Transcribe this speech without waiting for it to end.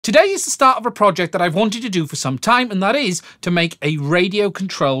Today is the start of a project that I've wanted to do for some time, and that is to make a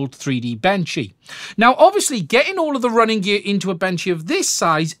radio-controlled 3D Benchy. Now, obviously, getting all of the running gear into a Benchy of this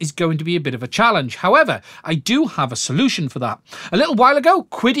size is going to be a bit of a challenge. However, I do have a solution for that. A little while ago,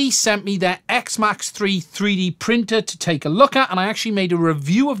 Qidi sent me their X-Max 3 3D printer to take a look at, and I actually made a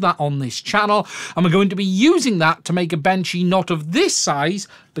review of that on this channel, and we're going to be using that to make a Benchy not of this size,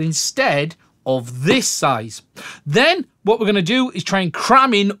 but instead of this size. Then what we're going to do is try and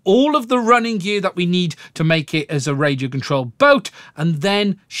cram in all of the running gear that we need to make it as a radio controlled boat, and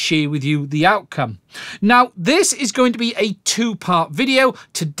then share with you the outcome. Now, this is going to be a two-part video.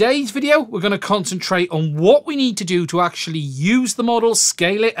 Today's video, we're going to concentrate on what we need to do to actually use the model,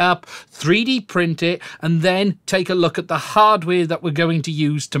 scale it up, 3D print it, and then take a look at the hardware that we're going to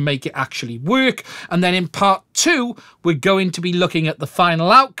use to make it actually work. And then in part two, we're going to be looking at the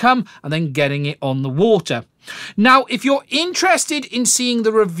final outcome and then getting it on the water. Now, if you're interested in seeing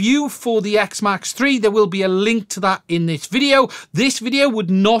the review for the X-Max 3, there will be a link to that in this video. This video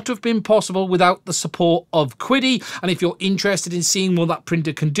would not have been possible without the support of Qidi, and if you're interested in seeing what that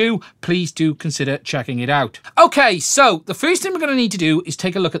printer can do, please do consider checking it out. Okay, so the first thing we're going to need to do is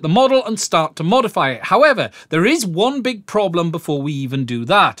take a look at the model and start to modify it. However, there is one big problem before we even do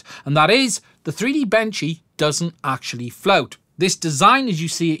that, and that is the 3D Benchy doesn't actually float. This design, as you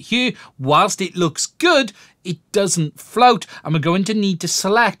see it here, whilst it looks good, it doesn't float, and we're going to need to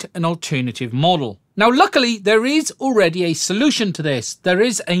select an alternative model. Now, luckily, there is already a solution to this. There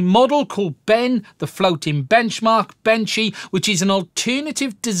is a model called Ben, the floating benchmark Benchy, which is an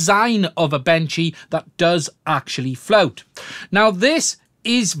alternative design of a Benchy that does actually float. Now, this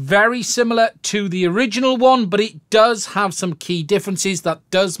is very similar to the original one, but it does have some key differences that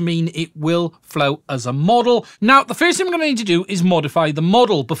does mean it will float as a model. Now, the first thing we're going to need to do is modify the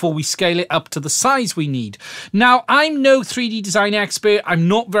model before we scale it up to the size we need. Now, I'm no 3D design expert. I'm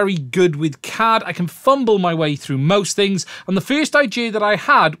not very good with CAD. I can fumble my way through most things. And the first idea that I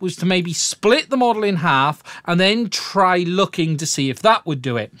had was to maybe split the model in half and then try looking to see if that would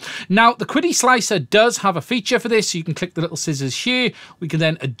do it. Now, the Qidi slicer does have a feature for this. So you can click the little scissors here. We can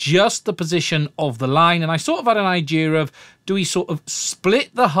then adjust the position of the line, and I sort of had an idea of, do we sort of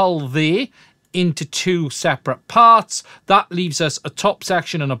split the hull there into two separate parts? That leaves us a top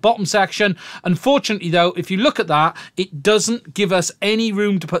section and a bottom section. Unfortunately though, if you look at that, it doesn't give us any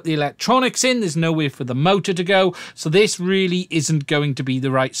room to put the electronics in. There's nowhere for the motor to go, so this really isn't going to be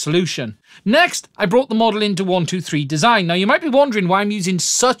the right solution. Next, I brought the model into 123 Design. Now, you might be wondering why I'm using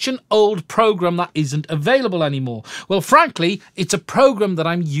such an old program that isn't available anymore. Well, frankly, it's a program that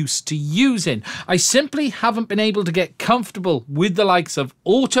I'm used to using. I simply haven't been able to get comfortable with the likes of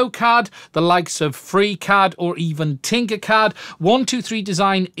AutoCAD, the likes of FreeCAD, or even Tinkercad. 123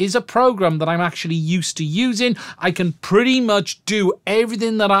 Design is a program that I'm actually used to using. I can pretty much do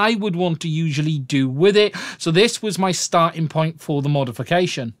everything that I would want to usually do with it. So this was my starting point for the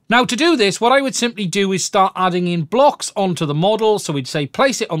modification. Now, to do this, what I would simply do is start adding in blocks onto the model. So we'd say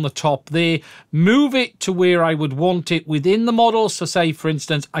place it on the top there, move it to where I would want it within the model. So say, for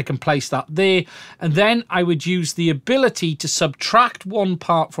instance, I can place that there, and then I would use the ability to subtract one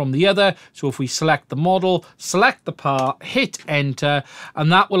part from the other. So if we select the model, select the part, hit enter,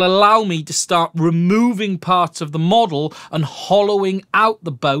 and that will allow me to start removing parts of the model and hollowing out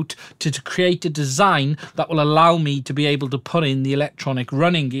the boat to create a design that will allow me to be able to put in the electronic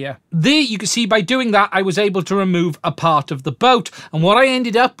running gear. There, you can see by doing that, I was able to remove a part of the boat, and what I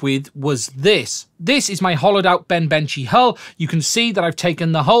ended up with was this. This is my hollowed out Benchy hull. You can see that I've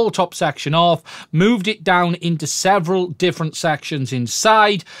taken the whole top section off, moved it down into several different sections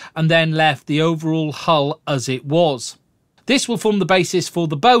inside, and then left the overall hull as it was. This will form the basis for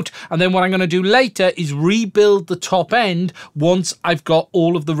the boat, and then what I'm going to do later is rebuild the top end once I've got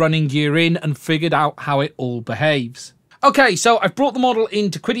all of the running gear in and figured out how it all behaves. Okay, so I've brought the model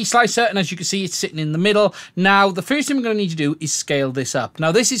into Qidi Slicer, and as you can see, it's sitting in the middle. Now, the first thing we're going to need to do is scale this up.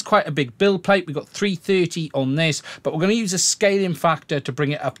 Now, this is quite a big build plate. We've got 330 on this, but we're going to use a scaling factor to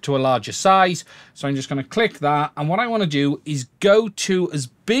bring it up to a larger size. So I'm just going to click that, and what I want to do is go to as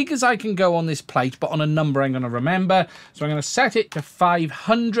big as I can go on this plate, but on a number I'm going to remember. So I'm going to set it to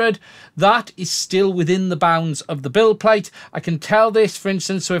 500. That is still within the bounds of the build plate. I can tell this, for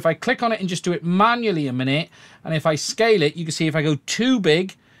instance, so if I click on it and just do it manually a minute, and if I scale it, you can see if I go too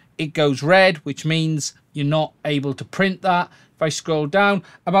big, it goes red, which means you're not able to print that. If I scroll down,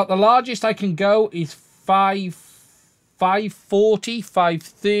 about the largest I can go is 540,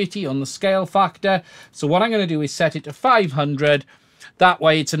 530 on the scale factor. So what I'm going to do is set it to 500. That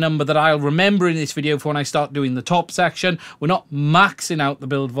way it's a number that I'll remember in this video for when I start doing the top section. We're not maxing out the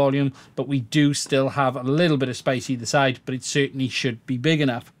build volume, but we do still have a little bit of space either side, but it certainly should be big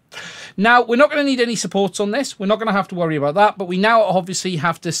enough. Now, we're not going to need any supports on this. We're not going to have to worry about that, but we now obviously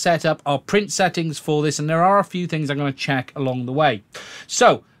have to set up our print settings for this, and there are a few things I'm going to check along the way.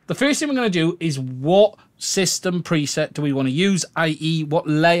 So, the first thing we're going to do is what system preset do we want to use, i.e. what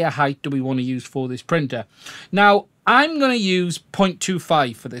layer height do we want to use for this printer. Now, I'm going to use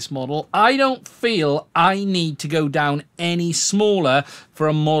 0.25 for this model. I don't feel I need to go down any smaller for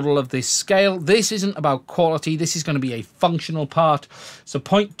a model of this scale. This isn't about quality. This is going to be a functional part. So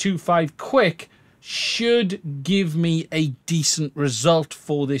 0.25 quick should give me a decent result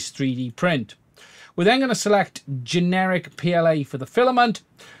for this 3D print. We're then going to select generic PLA for the filament.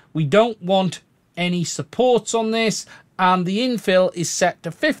 We don't want any supports on this, and the infill is set to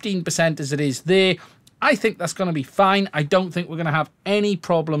 15% as it is there. I think that's going to be fine. I don't think we're going to have any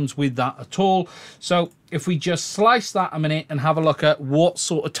problems with that at all. So if we just slice that a minute and have a look at what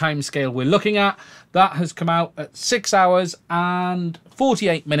sort of time scale we're looking at, that has come out at 6 hours and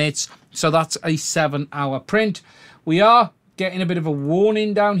 48 minutes. So that's a 7-hour print. We are getting a bit of a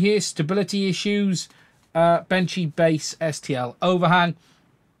warning down here. Stability issues, Benchy base STL overhang.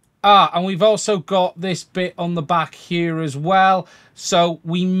 And we've also got this bit on the back here as well. So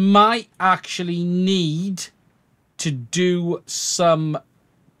we might actually need to do some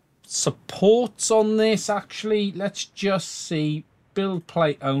supports on this, actually. Let's just see. Build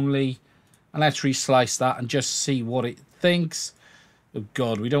plate only. And let's reslice that and just see what it thinks. Oh,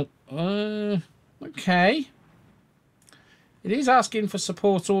 God, we don't... okay. It is asking for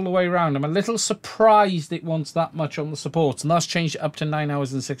supports all the way around. I'm a little surprised it wants that much on the supports, and that's changed it up to 9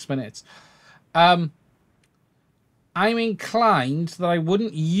 hours and 6 minutes. I'm inclined that I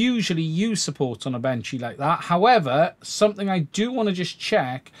wouldn't usually use supports on a Benchy like that. However, something I do want to just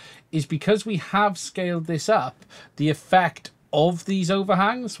check is because we have scaled this up, the effect of these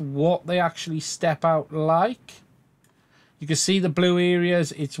overhangs, what they actually step out like. You can see the blue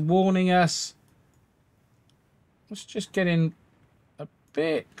areas. It's warning us. Let's just get in a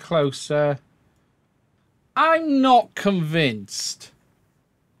bit closer. I'm not convinced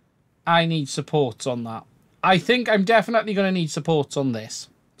I need supports on that. I think I'm definitely going to need supports on this.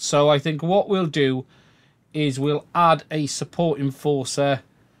 So I think what we'll do is we'll add a support enforcer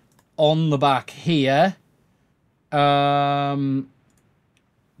on the back here.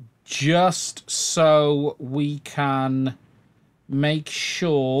 Just so we can make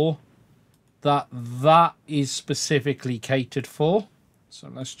sure that that is specifically catered for. So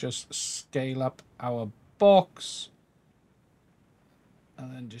let's just scale up our box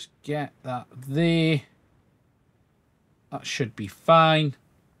and then just get that there. That should be fine.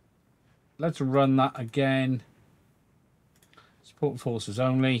 Let's run that again. Support forces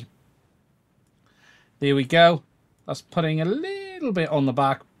only. There we go. That's putting a little bit on the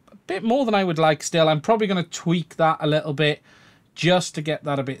back. A bit more than I would like still. I'm probably going to tweak that a little bit just to get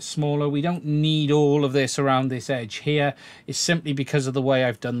that a bit smaller. We don't need all of this around this edge here. It's simply because of the way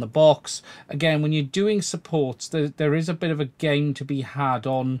I've done the box. Again, when you're doing supports, there is a bit of a game to be had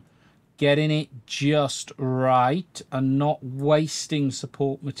on getting it just right and not wasting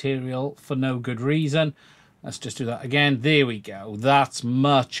support material for no good reason. Let's just do that again. There we go. That's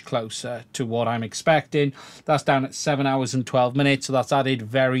much closer to what I'm expecting. That's down at 7 hours and 12 minutes, so that's added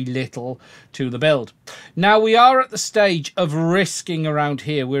very little to the build. Now, we are at the stage of risking around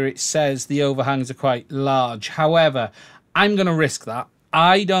here where it says the overhangs are quite large. However, I'm going to risk that.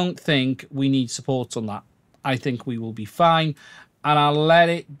 I don't think we need supports on that. I think we will be fine, and I'll let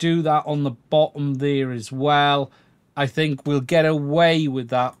it do that on the bottom there as well. I think we'll get away with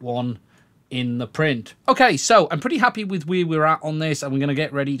that one in the print. Okay, so I'm pretty happy with where we're at on this, and we're going to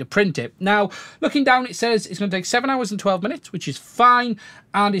get ready to print it. Now, looking down, it says it's going to take 7 hours and 12 minutes, which is fine,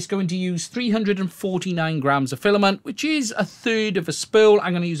 and it's going to use 349 grams of filament, which is a third of a spool.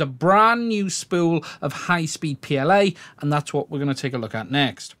 I'm going to use a brand new spool of high-speed PLA, and that's what we're going to take a look at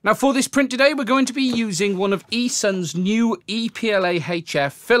next. Now, for this print today, we're going to be using one of eSun's new ePLA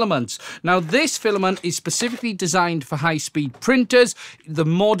HF filaments. Now, this filament is specifically designed for high-speed printers, the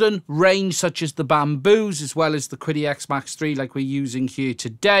modern range such as the Bamboos, as well as the Qidi X Max 3 like we're using here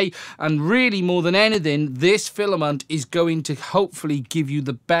today. And really, more than anything, this filament is going to hopefully give you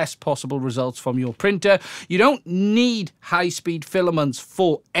the best possible results from your printer. You don't need high-speed filaments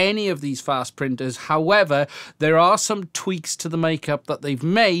for any of these fast printers. However, there are some tweaks to the makeup that they've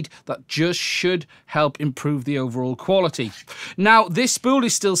made that just should help improve the overall quality. Now, this spool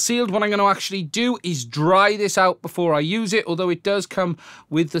is still sealed. What I'm going to actually do is dry this out before I use it, although it does come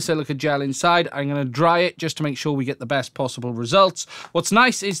with the silica gel inside. I'm going to dry it just to make sure we get the best possible results. What's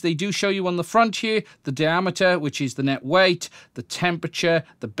nice is they do show you on the front here the diameter, which is the net weight, the temperature,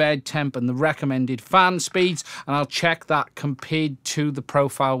 temperature, the bed temp, and the recommended fan speeds, and I'll check that compared to the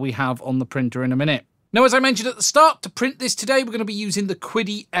profile we have on the printer in a minute. Now, as I mentioned at the start, to print this today, we're going to be using the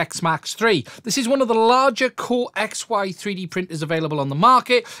Qidi X Max 3. This is one of the larger Core XY 3D printers available on the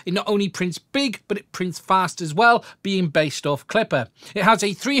market. It not only prints big, but it prints fast as well, being based off Clipper. It has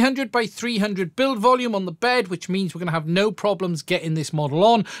a 300 by 300 build volume on the bed, which means we're going to have no problems getting this model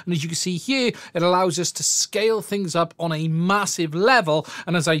on. And as you can see here, it allows us to scale things up on a massive level.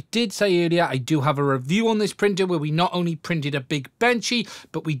 And as I did say earlier, I do have a review on this printer where we not only printed a big Benchy,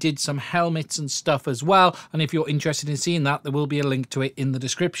 but we did some helmets and stuff as well, and if you're interested in seeing that, there will be a link to it in the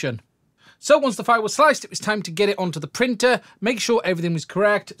description. So once the file was sliced, it was time to get it onto the printer, make sure everything was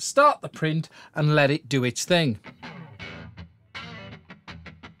correct, start the print, and let it do its thing.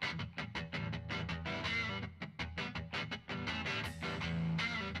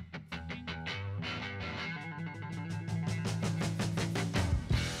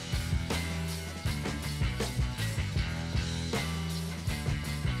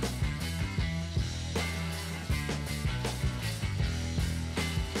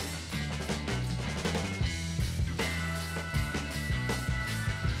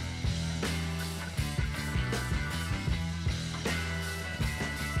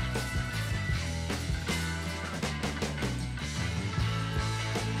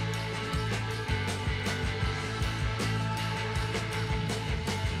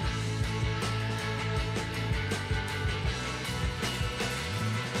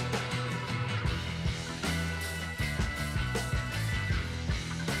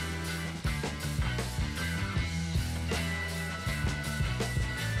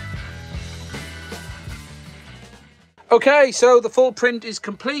 Okay, so the full print is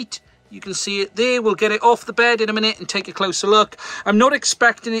complete. You can see it there. We'll get it off the bed in a minute and take a closer look. I'm not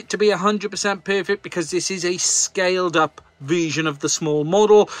expecting it to be 100% perfect because this is a scaled up version of the small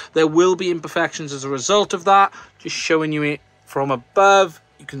model. There will be imperfections as a result of that. Just showing you it from above.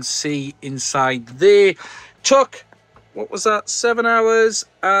 You can see inside there. Took, what was that, 7 hours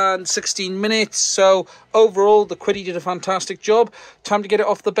and 16 minutes. So overall, the Qidi did a fantastic job. Time to get it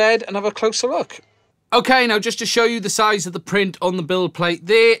off the bed and have a closer look. Okay, now just to show you the size of the print on the build plate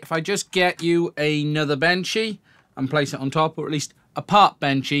there, if I just get you another Benchy and place it on top, or at least a part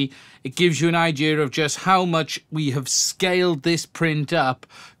Benchy, it gives you an idea of just how much we have scaled this print up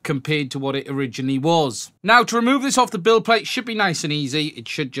compared to what it originally was. Now, to remove this off the build plate should be nice and easy. It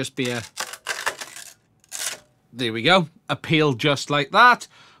should just be a... There we go. A peel just like that.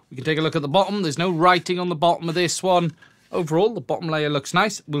 We can take a look at the bottom. There's no writing on the bottom of this one. Overall, the bottom layer looks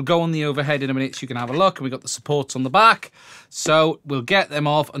nice. We'll go on the overhead in a minute so you can have a look. We've got the supports on the back. So we'll get them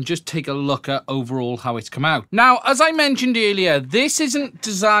off and just take a look at overall how it's come out. Now, as I mentioned earlier, this isn't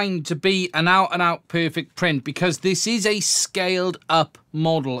designed to be an out-and-out perfect print because this is a scaled up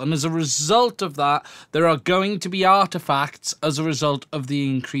model. And as a result of that, there are going to be artifacts as a result of the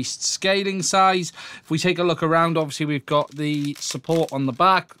increased scaling size. If we take a look around, obviously we've got the support on the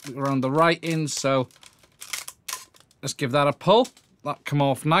back around the writing. So let's give that a pull. That come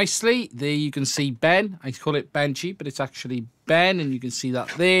off nicely. There you can see Ben. I call it Benchy, but it's actually Ben, and you can see that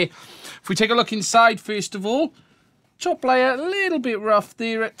there. If we take a look inside, first of all, top layer, a little bit rough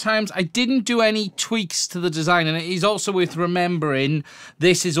there at times. I didn't do any tweaks to the design, and it is also worth remembering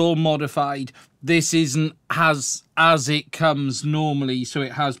this is all modified. This isn't as it comes normally, so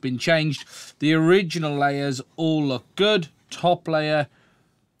it has been changed. The original layers all look good. Top layer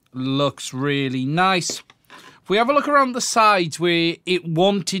looks really nice. If we have a look around the sides where it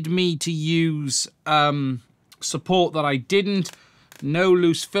wanted me to use support that I didn't, no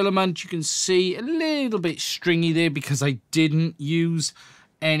loose filament. You can see a little bit stringy there because I didn't use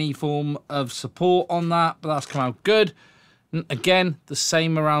any form of support on that, but that's come out good. And again, the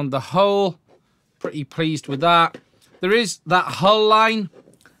same around the hull. Pretty pleased with that. There is that hull line.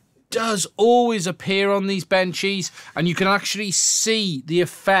 Does always appear on these Benchies, and you can actually see the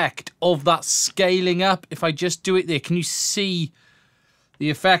effect of that scaling up. If I just do it there, can you see the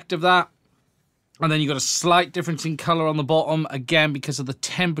effect of that? And then you've got a slight difference in color on the bottom, again because of the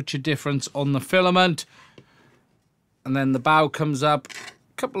temperature difference on the filament. And then the bow comes up,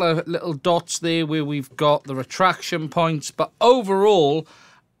 a couple of little dots there where we've got the retraction points, but overall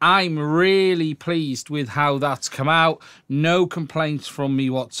I'm really pleased with how that's come out. No complaints from me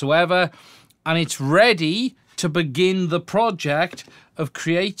whatsoever. And it's ready to begin the project of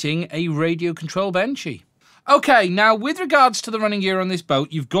creating a radio control Benchy. Okay, now with regards to the running gear on this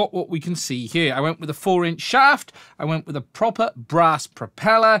boat, you've got what we can see here. I went with a 4-inch shaft, I went with a proper brass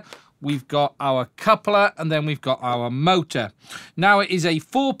propeller, we've got our coupler, and then we've got our motor. Now it is a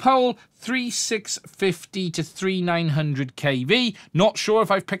 4-pole 3650 to 3900 kV. Not sure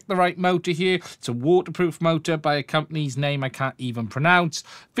if I've picked the right motor here. It's a waterproof motor by a company's name I can't even pronounce.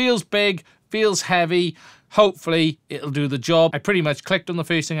 Feels big, feels heavy. Hopefully it'll do the job. I pretty much clicked on the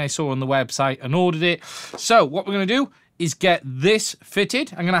first thing I saw on the website and ordered it. So what we're going to do is get this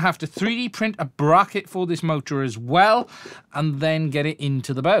fitted. I'm going to have to 3D print a bracket for this motor as well, and then get it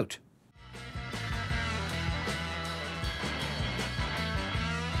into the boat.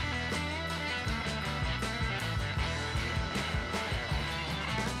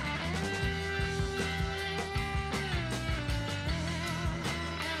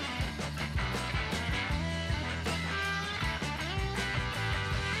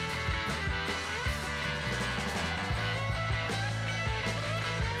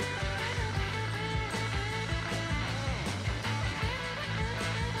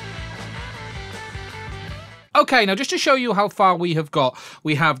 Okay, now just to show you how far we have got,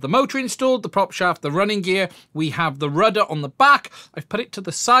 we have the motor installed, the prop shaft, the running gear, we have the rudder on the back. I've put it to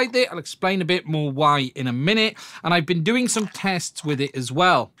the side there. I'll explain a bit more why in a minute, and I've been doing some tests with it as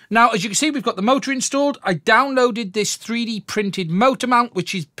well. Now, as you can see, we've got the motor installed. I downloaded this 3D printed motor mount,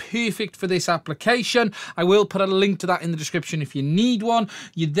 which is perfect for this application. I will put a link to that in the description if you need one.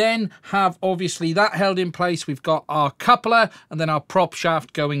 You then have, obviously, that held in place. We've got our coupler and then our prop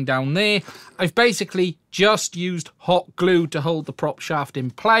shaft going down there. I've basically just used hot glue to hold the prop shaft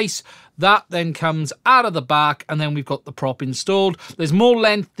in place. That then comes out of the back, and then we've got the prop installed. There's more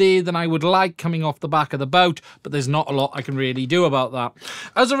length there than I would like coming off the back of the boat, but there's not a lot I can really do about that.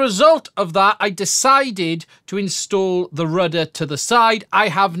 As a result of that, I decided to install the rudder to the side. I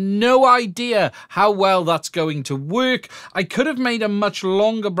have no idea how well that's going to work. I could have made a much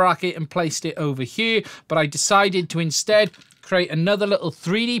longer bracket and placed it over here, but I decided to instead create another little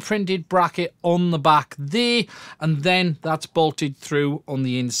 3D printed bracket on the back there, and then that's bolted through on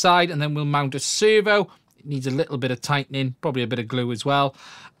the inside, and then we'll mount a servo. It needs a little bit of tightening, probably a bit of glue as well,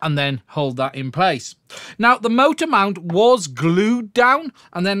 and then hold that in place. Now, the motor mount was glued down,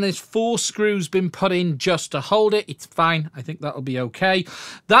 and then there's 4 screws been put in just to hold it. It's fine. I think that'll be okay.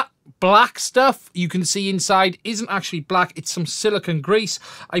 That black stuff you can see inside isn't actually black, it's some silicone grease.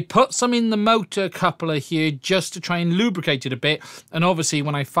 I put some in the motor coupler here just to try and lubricate it a bit, and obviously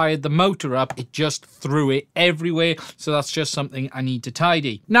when I fired the motor up it just threw it everywhere, so that's just something I need to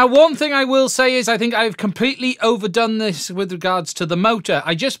tidy. Now, one thing I will say is I think I've completely overdone this with regards to the motor.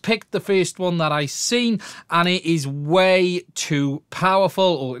 I just picked the first one that I seen, and it is way too powerful,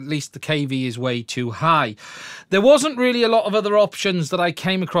 or at least the kV is way too high. There wasn't really a lot of other options that I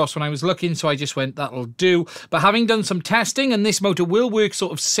came across when I was looking, so I just went, that'll do. But having done some testing, and this motor will work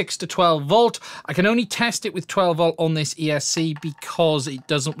sort of 6 to 12 volt, I can only test it with 12 volt on this ESC because it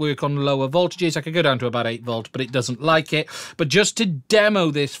doesn't work on lower voltages. I could go down to about 8 volt, but it doesn't like it. But just to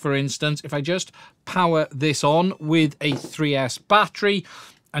demo this, for instance, if I just power this on with a 3S battery,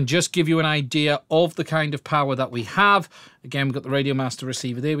 and just give you an idea of the kind of power that we have. Again, we've got the radio master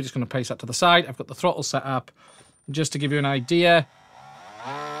receiver there. We're just going to place that to the side. I've got the throttle set up. Just to give you an idea,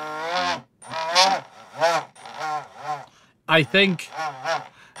 I think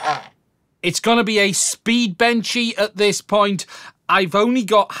it's going to be a speed Benchy at this point. I've only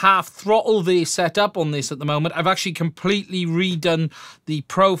got half throttle there set up on this at the moment. I've actually completely redone the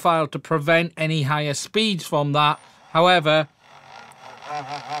profile to prevent any higher speeds from that. However,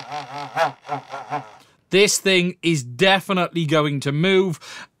 this thing is definitely going to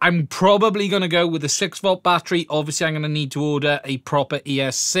move. I'm probably going to go with a 6 volt battery. Obviously, I'm going to need to order a proper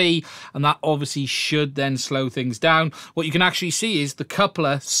ESC, and that obviously should then slow things down. What you can actually see is the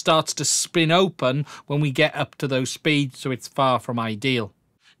coupler starts to spin open when we get up to those speeds, so it's far from ideal.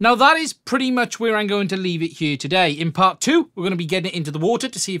 Now, that is pretty much where I'm going to leave it here today. In part 2, we're going to be getting it into the water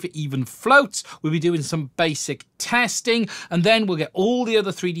to see if it even floats. We'll be doing some basic testing, and then we'll get all the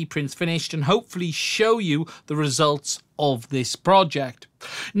other 3D prints finished and hopefully show you the results of this project.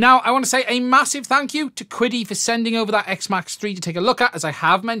 Now, I want to say a massive thank you to Qidi for sending over that X-Max 3 to take a look at. As I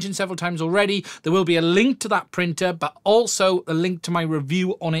have mentioned several times already, there will be a link to that printer, but also a link to my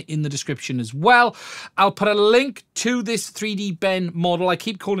review on it in the description as well. I'll put a link to this 3D Ben model. I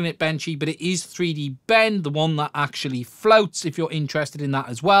keep calling it Benchy, but it is 3D Ben, the one that actually floats, if you're interested in that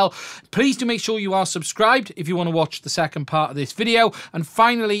as well. Please do make sure you are subscribed if you want to to watch the second part of this video. And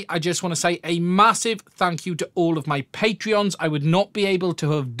finally, I just want to say a massive thank you to all of my Patreons. I would not be able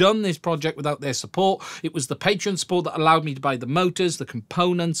to have done this project without their support. It was the Patreon support that allowed me to buy the motors, the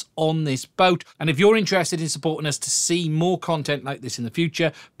components on this boat. And if you're interested in supporting us to see more content like this in the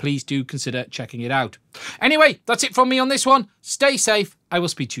future, please do consider checking it out. Anyway, that's it from me on this one. Stay safe. I will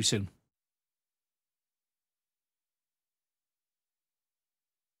speak to you soon.